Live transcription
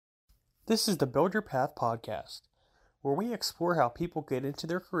This is the Build Your Path podcast, where we explore how people get into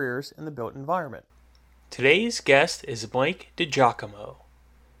their careers in the built environment. Today's guest is Mike DiGiacomo.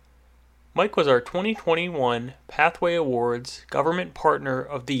 Mike was our 2021 Pathway Awards Government Partner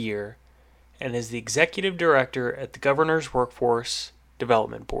of the Year and is the Executive Director at the Governor's Workforce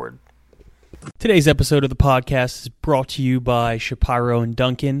Development Board. Today's episode of the podcast is brought to you by Shapiro and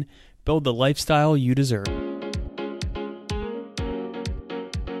Duncan. Build the lifestyle you deserve.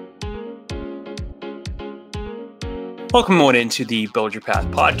 Welcome on into the Build Your Path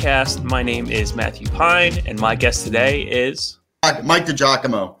podcast. My name is Matthew Pine, and my guest today is Mike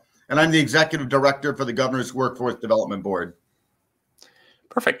DiGiacomo, and I'm the Executive Director for the Governor's Workforce Development Board.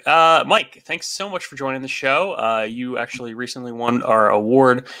 Perfect. Mike, thanks so much for joining the show. You actually recently won our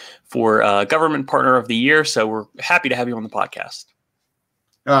award for Government Partner of the Year, so we're happy to have you on the podcast.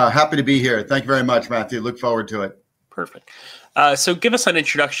 Happy to be here. Thank you very much, Matthew. Look forward to it. Perfect. So give us an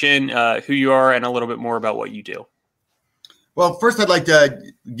introduction, who you are, and a little bit more about what you do. Well, first, I'd like to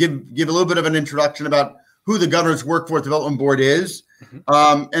give a little bit of an introduction about who the Governor's Workforce Development Board is.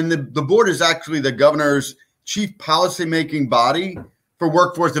 And the board is actually the governor's chief policymaking body for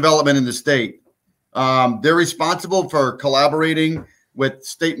workforce development in the state. They're responsible for collaborating with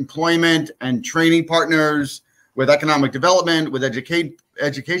state employment and training partners, with economic development, with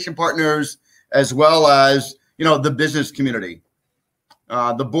education partners, as well as, the business community.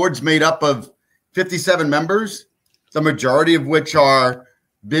 The board's made up of 57 members, the majority of which are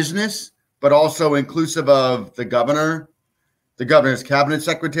business, but also inclusive of the governor, the governor's cabinet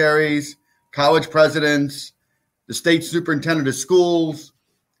secretaries, college presidents, the state superintendent of schools,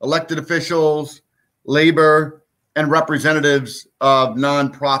 elected officials, labor, and representatives of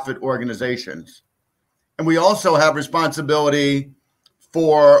nonprofit organizations. And we also have responsibility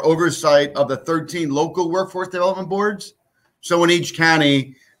for oversight of the 13 local workforce development boards. So in each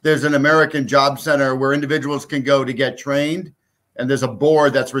county, there's an American Job Center where individuals can go to get trained, and there's a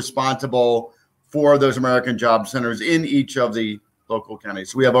board that's responsible for those American Job Centers in each of the local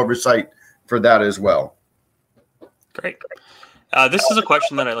counties. So we have oversight for that as well. Great. This is a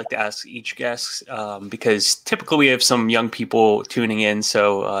question that I like to ask each guest because typically we have some young people tuning in,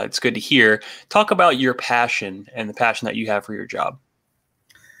 so it's good to hear. Talk about your passion and the passion that you have for your job.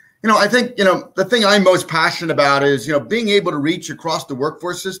 I think, the thing I'm most passionate about is, being able to reach across the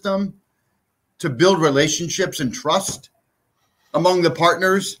workforce system to build relationships and trust among the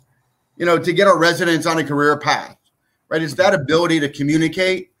partners, to get our residents on a career path, right? It's that ability to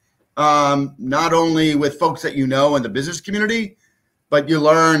communicate, not only with folks that in the business community, but you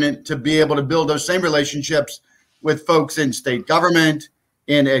learn to be able to build those same relationships with folks in state government,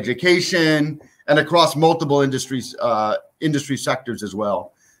 in education, and across multiple industry sectors as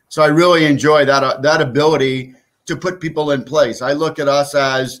well. So I really enjoy that ability to put people in place. I look at us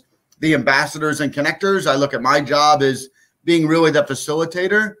as the ambassadors and connectors. I look at my job as being really the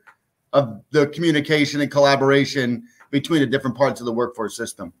facilitator of the communication and collaboration between the different parts of the workforce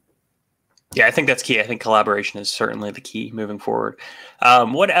system. Yeah, I think that's key. I think collaboration is certainly the key moving forward.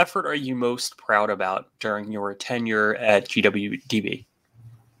 What effort are you most proud about during your tenure at GWDB?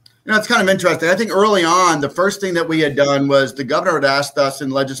 It's kind of interesting. I think early on, the first thing that we had done was the governor had asked us in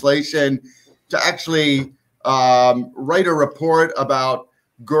legislation to actually write a report about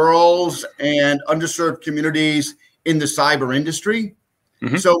girls and underserved communities in the cyber industry.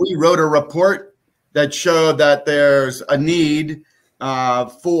 Mm-hmm. So we wrote a report that showed that there's a need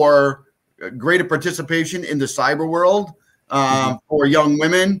for greater participation in the cyber world for young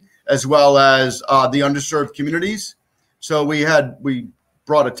women, as well as the underserved communities. So we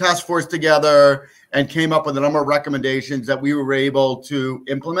brought a task force together and came up with a number of recommendations that we were able to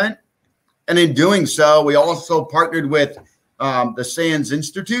implement. And in doing so, we also partnered with the SANS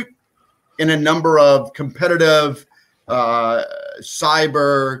Institute in a number of competitive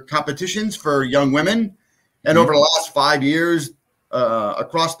cyber competitions for young women. And over the last 5 years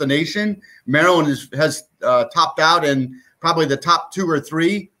across the nation, Maryland has topped out in probably the top 2 or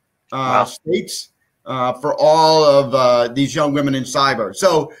 3 states for all of these young women in cyber.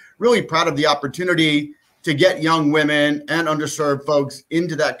 So really proud of the opportunity to get young women and underserved folks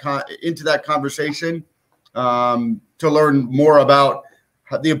into that conversation, to learn more about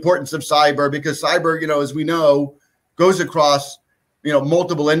the importance of cyber, because cyber, as we know, goes across,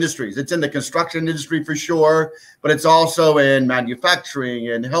 multiple industries. It's in the construction industry for sure, but it's also in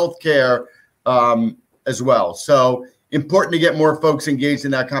manufacturing and healthcare as well. So important to get more folks engaged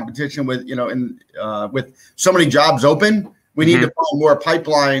in that competition with, with so many jobs open, we need to find more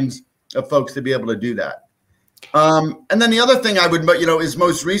pipelines of folks to be able to do that. And then the other thing I would, is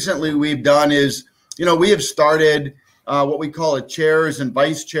most recently we've done is, we have started what we call a chairs and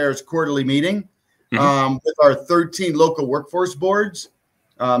vice chairs quarterly meeting with our 13 local workforce boards.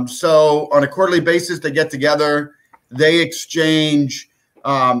 So on a quarterly basis, they get together, they exchange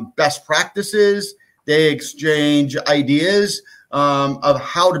best practices, they exchange ideas of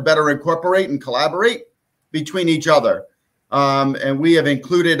how to better incorporate and collaborate between each other. And we have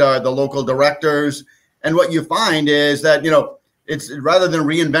included the local directors. And what you find is that, it's rather than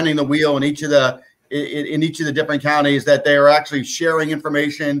reinventing the wheel in each of the different counties, that they are actually sharing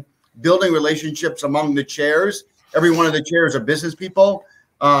information, building relationships among the chairs. Every one of the chairs are business people.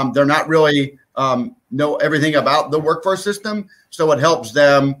 They're not really know everything about the workforce system. So it helps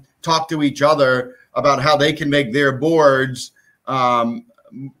them talk to each other about how they can make their boards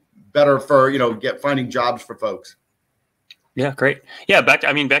better for, finding jobs for folks. Yeah, great. Yeah, back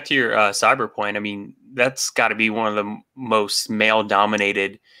to your cyber point. I mean, that's got to be one of the most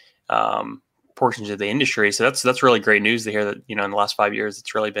male-dominated portions of the industry. So that's really great news to hear that, in the last 5 years,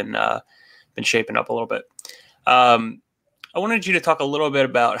 it's really been shaping up a little bit. I wanted you to talk a little bit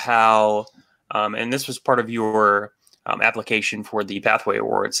about how, and this was part of your application for the Pathway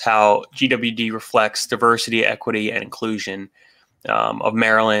Awards, how GWD reflects diversity, equity, and inclusion of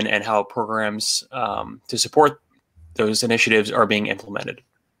Maryland, and how programs to support those initiatives are being implemented.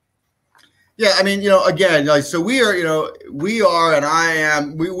 Yeah, I mean, again, so we are, and I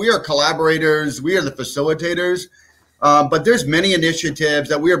am, we are collaborators, we are the facilitators, but there's many initiatives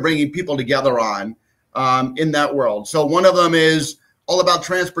that we are bringing people together on in that world. So one of them is all about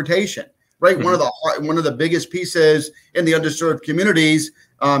transportation, right? Mm-hmm. One of the biggest pieces in the underserved communities,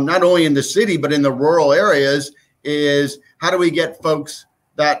 not only in the city, but in the rural areas, is how do we get folks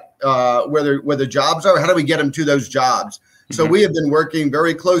that where the jobs are, how do we get them to those jobs? Mm-hmm. So we have been working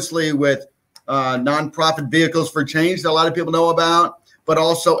very closely with nonprofit Vehicles for Change that a lot of people know about, but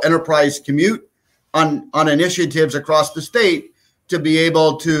also Enterprise Commute on initiatives across the state to be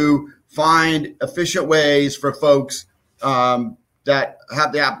able to find efficient ways for folks that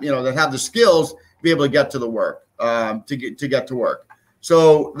have the skills to be able to get to the work, to get to work.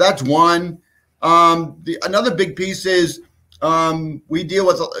 So that's one. Another big piece is we deal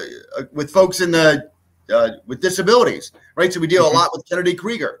with folks with disabilities, right? So we deal a lot with Kennedy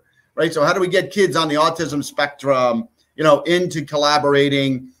Krieger, right? So how do we get kids on the autism spectrum, into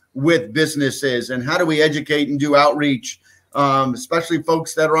collaborating with businesses, and how do we educate and do outreach, especially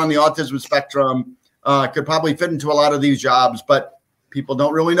folks that are on the autism spectrum could probably fit into a lot of these jobs, but people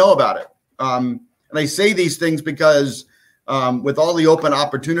don't really know about it. And I say these things because with all the open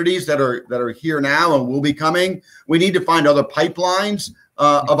opportunities that are here now and will be coming, we need to find other pipelines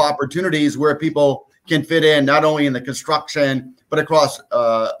of opportunities where people can fit in, not only in the construction, but across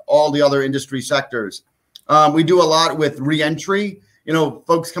all the other industry sectors. We do a lot with reentry,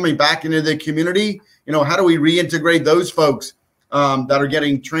 folks coming back into the community. How do we reintegrate those folks that are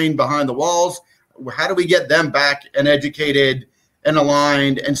getting trained behind the walls? How do we get them back and educated and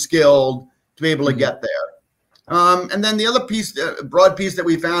aligned and skilled to be able to get there? And then the other piece, broad piece that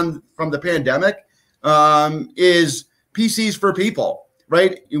we found from the pandemic is PCs for people,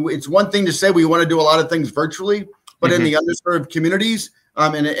 right? It's one thing to say we want to do a lot of things virtually, but in the underserved communities,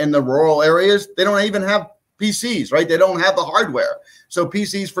 in the rural areas, they don't even have PCs, right? They don't have the hardware. So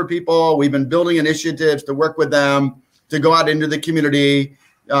PCs for people, we've been building initiatives to work with them, to go out into the community,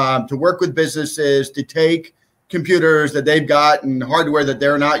 to work with businesses, to take computers that they've got and hardware that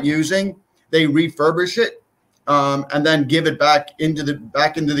they're not using, they refurbish it, and then give it back into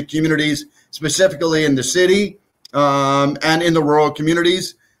the communities, specifically in the city and in the rural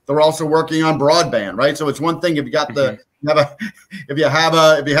communities. They're also working on broadband, right? So it's one thing if you got if you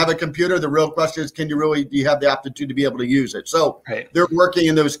have a computer, the real question is, do you have the aptitude to be able to use it? So they're working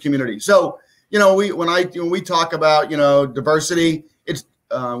in those communities. So when we talk about diversity, it's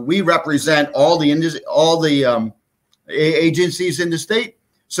we represent all the agencies in the state.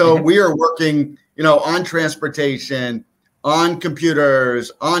 So we are working on transportation, on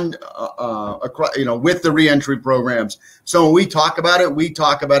computers, on with the reentry programs. So when we talk about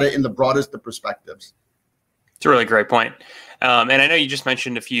it in the broadest of perspectives. It's a really great point. And I know you just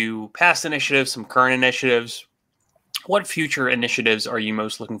mentioned a few past initiatives, some current initiatives. What future initiatives are you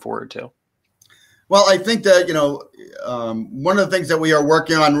most looking forward to? Well, I think that, one of the things that we are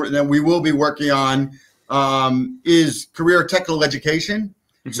working on, that we will be working on, is career technical education.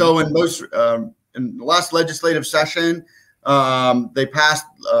 Mm-hmm. So in the last legislative session, they passed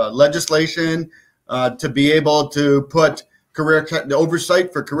legislation to be able to put the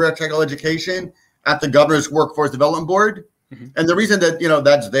oversight for career technical education at the Governor's Workforce Development Board. Mm-hmm. And the reason that,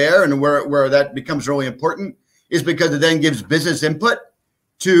 that's there and where that becomes really important is because it then gives business input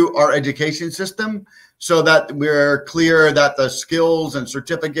to our education system so that we're clear that the skills and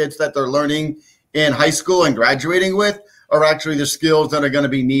certificates that they're learning in high school and graduating with are actually the skills that are going to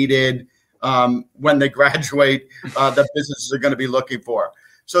be needed when they graduate, that businesses are going to be looking for.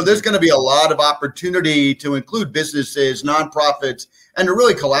 So there's going to be a lot of opportunity to include businesses, nonprofits, and to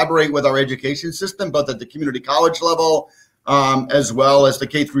really collaborate with our education system, both at the community college level as well as the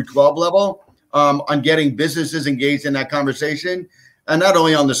K through 12 level, on getting businesses engaged in that conversation. And not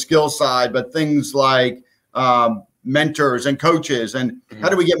only on the skill side, but things like mentors and coaches. And how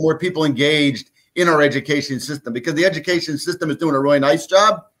do we get more people engaged in our education system? Because the education system is doing a really nice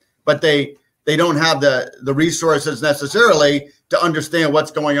job, but they don't have the resources necessarily to understand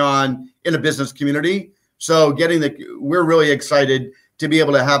what's going on in a business community. So we're really excited to be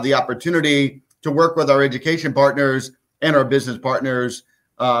able to have the opportunity to work with our education partners and our business partners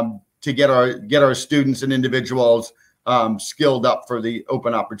to get our students and individuals skilled up for the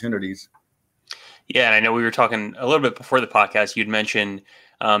open opportunities. Yeah, and I know we were talking a little bit before the podcast. You'd mentioned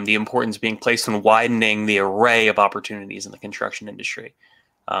the importance being placed on widening the array of opportunities in the construction industry.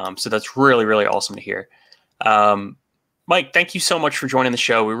 So that's really, really awesome to hear. Mike, thank you so much for joining the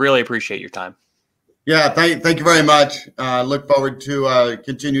show. We really appreciate your time. Yeah, thank you very much. Look forward to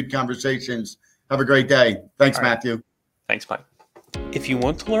continued conversations. Have a great day. Thanks, Matthew. Thanks, Mike. If you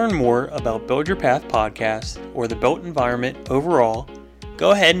want to learn more about Build Your Path podcast or the built environment overall,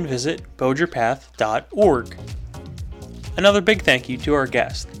 go ahead and visit buildyourpath.org. Another big thank you to our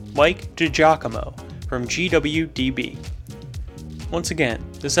guest, Mike DiGiacomo from GWDB. Once again,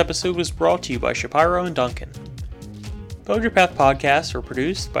 this episode was brought to you by Shapiro and Duncan. Build Your Path podcasts are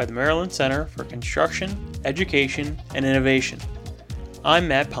produced by the Maryland Center for Construction, Education, and Innovation. I'm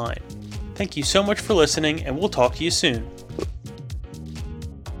Matt Pine. Thank you so much for listening, and we'll talk to you soon.